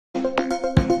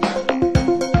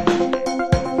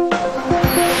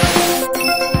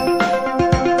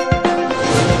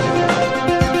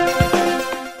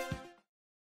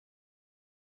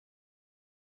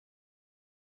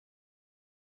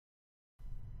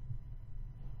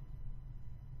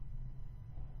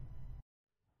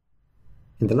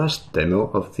In the last demo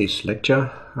of this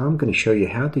lecture, I'm going to show you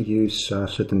how to use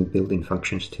certain built-in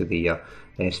functions to the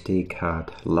SD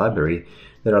card library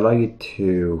that allow you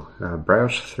to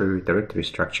browse through directory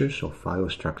structures or file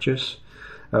structures,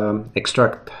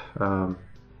 extract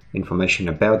information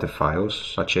about the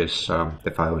files, such as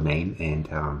the file name and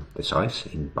the size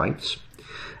in bytes,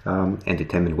 and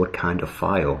determine what kind of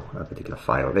file a particular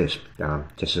file is.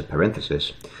 Just as a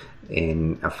parenthesis,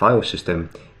 in a file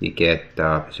system, you get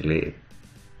basically,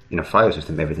 in a file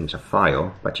system, everything's a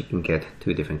file, but you can get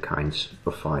two different kinds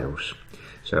of files.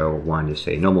 So one is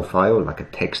a normal file, like a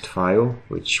text file,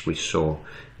 which we saw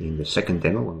in the second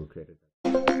demo when we created